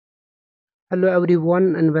Hello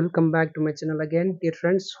everyone and welcome back to my channel again, dear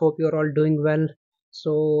friends. Hope you are all doing well.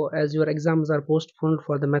 So as your exams are postponed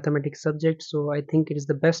for the mathematics subject, so I think it is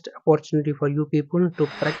the best opportunity for you people to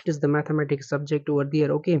practice the mathematics subject over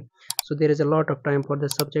there. Okay, so there is a lot of time for the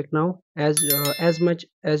subject now. As much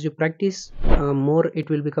as you practice, more it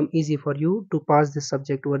will become easy for you to pass this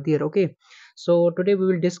subject over there. Okay, so today we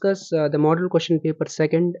will discuss the model question paper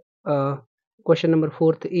second, question number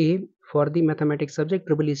 4th A for the mathematics subject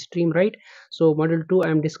EEE stream, right? So model 2 I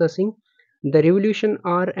am discussing the revolution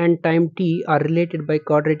r and time t are related by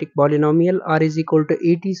quadratic polynomial r is equal to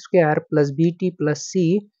at square plus bt plus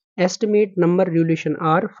c. Estimate number revolution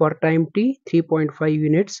r for time t 3.5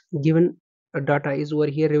 units. Given data is over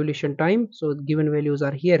here, revolution time, so given values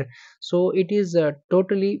are here. So it is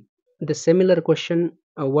totally the similar question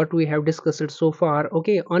what we have discussed so far.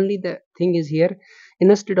 Okay, only the thing is here,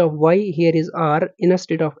 instead of y here is r,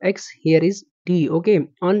 instead of x here is t. Okay,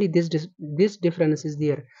 only this difference is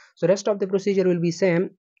there. So rest of the procedure will be same.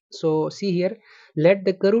 So see here, let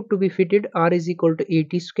the curve to be fitted r is equal to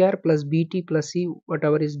at square plus bt plus c,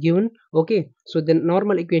 whatever is given. Okay, so the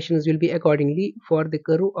normal equations will be accordingly for the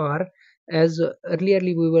curve r. As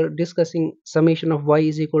earlierly we were discussing, summation of y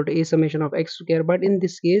is equal to a summation of x square, but in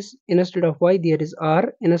this case instead of y there is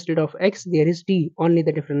r, instead of x there is t, only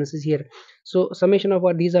the difference is here. So summation of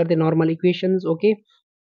r, these are the normal equations. Okay,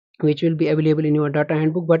 which will be available in your data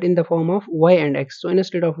handbook, but in the form of y and x. So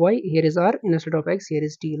instead of y here is r, instead of x here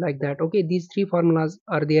is t, like that. Okay, these three formulas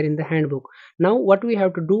are there in the handbook. Now what we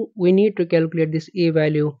have to do, we need to calculate this a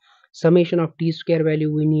value. Summation of t square value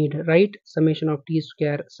we need, right? Summation of t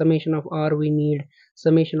square, summation of r we need,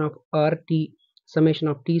 summation of rt, summation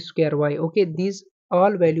of t square y. Okay, these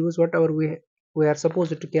all values whatever we are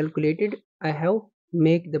supposed to calculate it, I have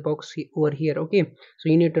make the box over here. Okay, so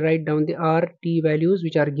you need to write down the r t values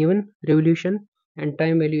which are given, revolution and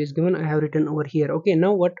time value is given, I have written over here. Okay,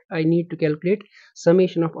 now what I need to calculate,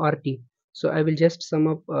 summation of rt. So I will just sum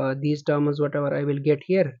up these terms whatever I will get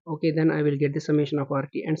here. Okay, then I will get the summation of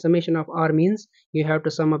rt, and summation of r means you have to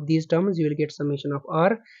sum up these terms, you will get summation of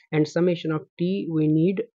r. And summation of t we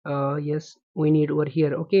need, yes, we need over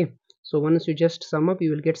here. Okay, so once you just sum up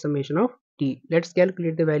you will get summation of t. Let's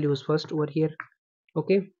calculate the values first over here.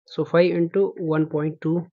 Okay, so 5 into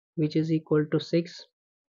 1.2 which is equal to 6,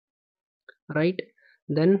 right?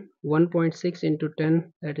 Then 1.6 into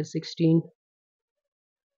 10, that is 16.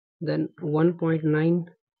 Then 1.9,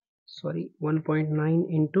 sorry, 1.9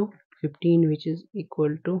 into 15 which is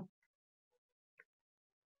equal to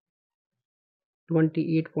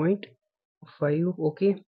 28.5.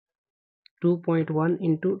 Okay, 2.1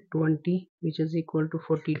 into 20 which is equal to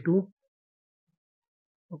 42.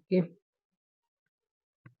 Okay,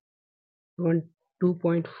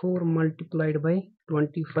 2.4 multiplied by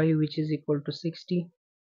 25 which is equal to 60.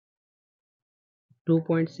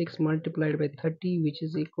 2.6 multiplied by 30 which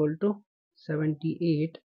is equal to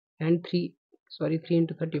 78. And 3, sorry, 3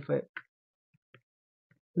 into 35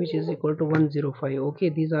 which is equal to 105. Okay,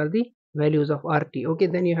 these are the values of rt. Okay,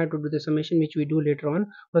 then you have to do the summation which we do later on.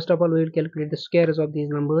 First of all we will calculate the squares of these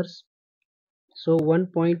numbers. So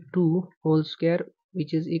 1.2 whole square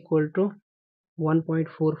which is equal to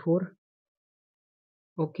 1.44.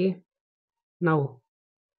 Okay, now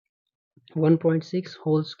 1.6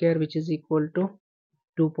 whole square which is equal to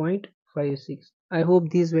 2.56. I hope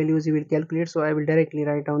these values you will calculate, so I will directly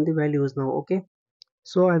write down the values now. Okay,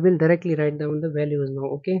 so I will directly write down the values now.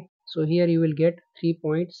 Okay, so here you will get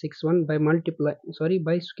 3.61 by multiply, sorry,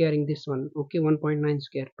 by squaring this one. Okay, 1.9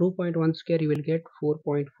 square, 2.1 square you will get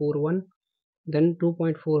 4.41. Then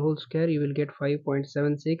 2.4 whole square you will get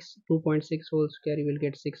 5.76. 2.6 whole square you will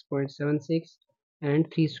get 6.76.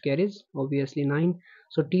 And 3 square is obviously 9.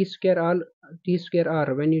 So t square r,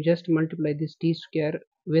 when you just multiply this t square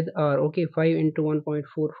with r, okay, 5 into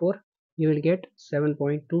 1.44 you will get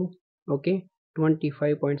 7.2. Okay,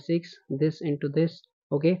 25.6, this into this.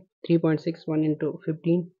 Okay, 3.61 into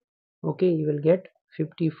 15, okay, you will get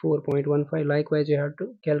 54.15. Likewise you have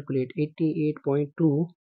to calculate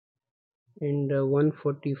 88.2 and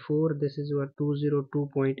 144, this is your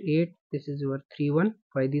 202.8, this is your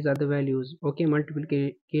 315. These are the values. Okay,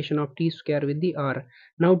 multiplication of t square with the r.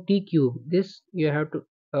 Now t cube, this you have to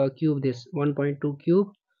cube this 1.2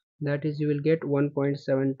 cube, that is you will get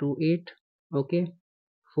 1.728. Okay,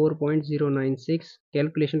 4.096.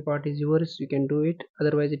 Calculation part is yours, you can do it,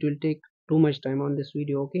 otherwise it will take too much time on this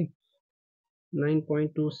video. Okay,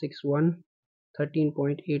 9.261,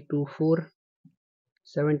 13.824,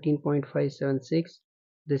 17.576,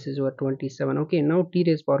 this is your 27. Okay, now t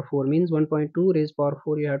raised power 4 means 1.2 raised power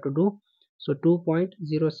 4 you have to do. So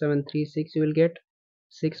 2.0736 you will get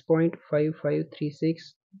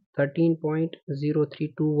 6.5536.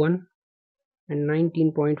 13.0321 and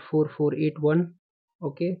 19.4481.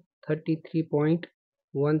 Okay,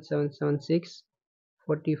 33.1776,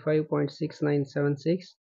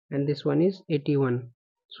 45.6976, and this one is 81.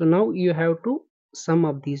 So now you have to sum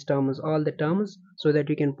up these terms, all the terms, so that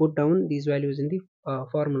you can put down these values in the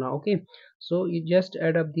formula. Okay, so you just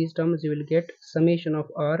add up these terms, you will get summation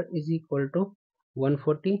of r is equal to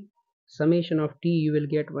 140. Summation of t you will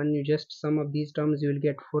get, when you just sum up these terms, you will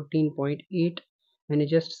get 14.8. when you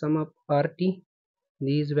just sum up rt,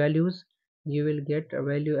 these values, you will get a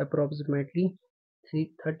value approximately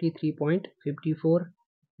 33.54.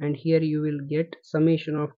 and here you will get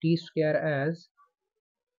summation of t square as,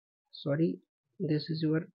 sorry, this is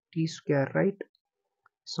your t square, right?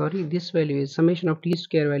 Sorry, this value is summation of t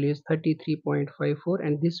square value is 33.54,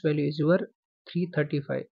 and this value is your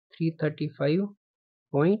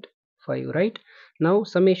 335.5, right? Now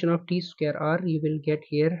summation of t square r you will get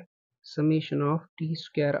here, summation of t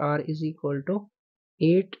square r is equal to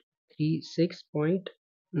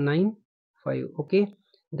 836.95. okay,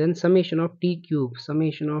 then summation of t cube,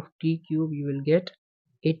 summation of t cube you will get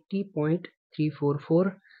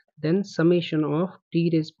 80.344. then summation of t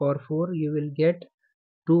raised power 4 you will get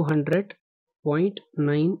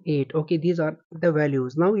 200.98. okay, these are the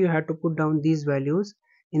values. Now you have to put down these values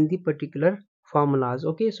in the particular formulas.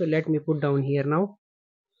 okay, so let me put down here now.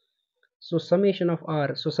 So summation of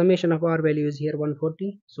r, so summation of r value is here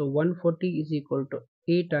 140. so 140 is equal to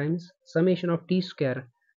a times summation of t square,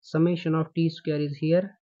 summation of t square is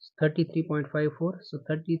here 33.54. so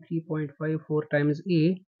 33.54 times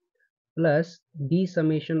a plus b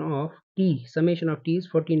summation of t, summation of t is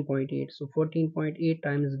 14.8. so 14.8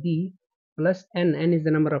 times b plus n is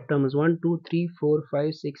the number of terms, 1 2 3 4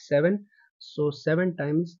 5 6 7. so 7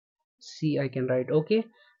 times c I can write. okay,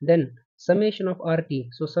 then summation of rt,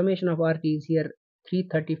 so summation of rt is here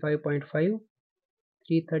 335.5,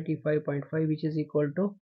 335.5, which is equal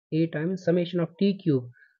to a times summation of t cube,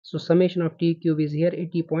 so summation of t cube is here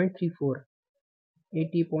 80.34,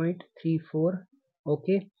 80.34.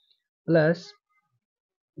 okay, plus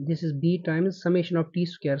this is b times summation of t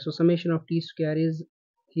square, so summation of t square is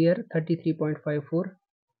here 33.54.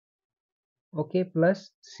 okay,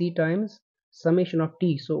 plus c times summation of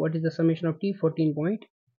t, so what is the summation of t?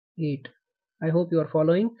 14.8. I hope you are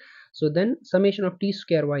following. so then summation of t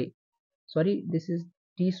square y, sorry, this is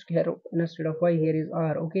t square instead of y, here is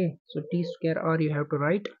r. okay, so t square r you have to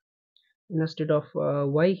write instead of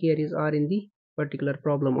y, here is r in the particular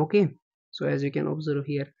problem. okay, so as you can observe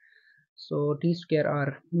here, so t square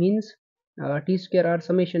r means t square r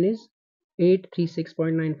summation is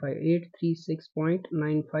 836.95,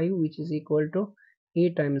 836.95, which is equal to a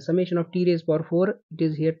times summation of t raised power 4, it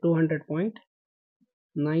is here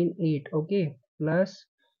 200.98. okay, plus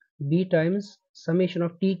b times summation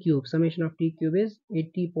of t cube, summation of t cube is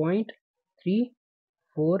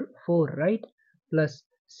 80.344, right? Plus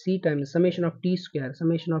c times summation of t square,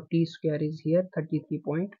 summation of t square is here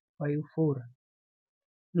 33.54.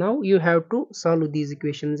 now you have to solve these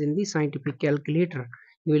equations in the scientific calculator.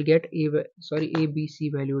 You will get a b c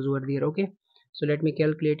values over there. okay, so let me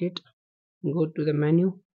calculate it. Go to the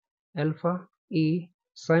menu, alpha a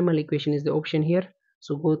simul equation is the option here,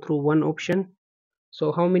 so go through one option.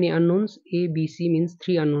 so how many unknowns? a b c means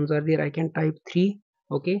 3 unknowns are there, I can type 3.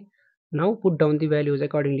 okay, now put down the values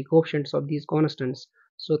accordingly, coefficients of these constants.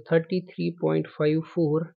 so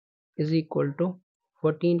 33.54 is equal to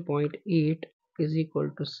 14.8 is equal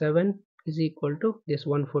to 7 is equal to this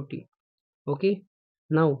 140. okay,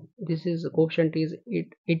 now this is coefficient is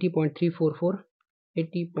 80.344,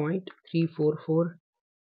 80.344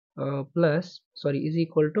 plus, sorry, is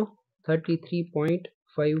equal to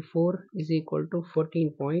 33.54 is equal to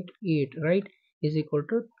 14.8, right, is equal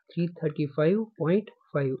to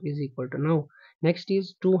 335.5 is equal to, now next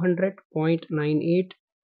is 200.98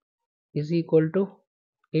 is equal to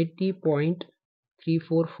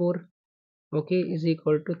 80.344, okay, is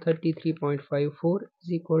equal to 33.54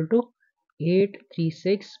 is equal to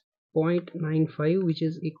 836.95, which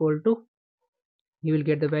is equal to, you will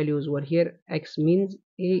get the values over here. X means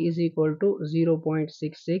a is equal to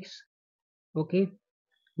 0.66. okay,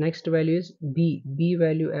 next value is b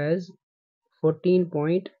value as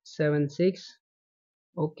 14.76.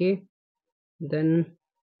 okay, then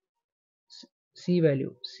c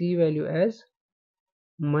value as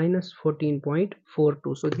minus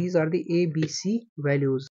 14.42. so these are the a b c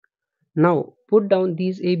values. now put down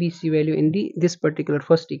these abc value in this particular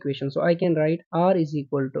first equation. so I can write r is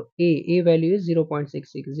equal to a value is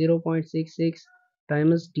 0.66, 0.66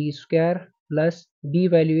 times t square plus b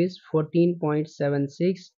value is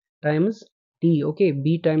 14.76 times t. okay,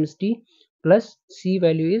 b times t plus c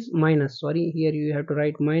value is minus, sorry, here you have to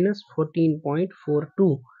write minus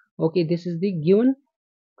 14.42. okay, this is the given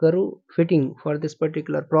curve fitting for this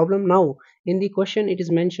particular problem. Now in the question it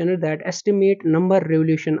is mentioned that estimate number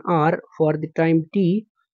revolution r for the time t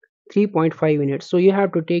 3.5 units. So you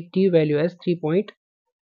have to take t value as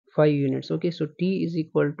 3.5 units. okay, so t is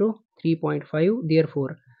equal to 3.5,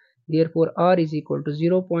 therefore r is equal to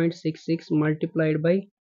 0.66 multiplied by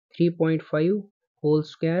 3.5 whole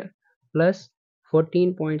square plus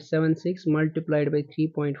 14.76 multiplied by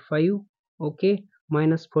 3.5, okay,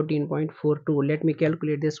 minus 14.42. let me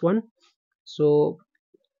calculate this one. So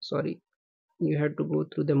sorry, you have to go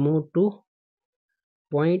through the mode to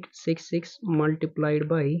 0.66 multiplied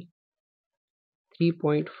by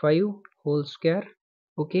 3.5 whole square,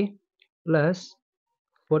 okay, plus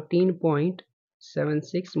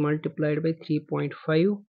 14.76 multiplied by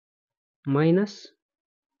 3.5 minus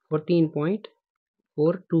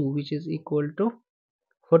 14.42, which is equal to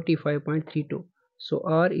 45.32. so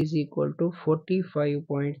r is equal to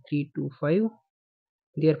 45.325.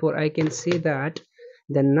 therefore I can say that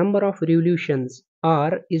the number of revolutions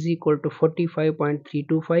r is equal to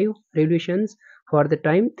 45.325 revolutions for the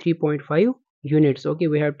time 3.5 units. okay,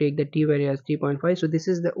 we have take the t value as 3.5. so this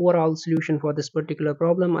is the overall solution for this particular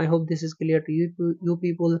problem. I hope this is clear to you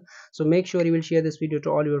people. So make sure you will share this video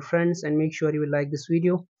to all your friends and make sure you will like this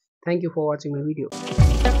video. Thank you for watching my video.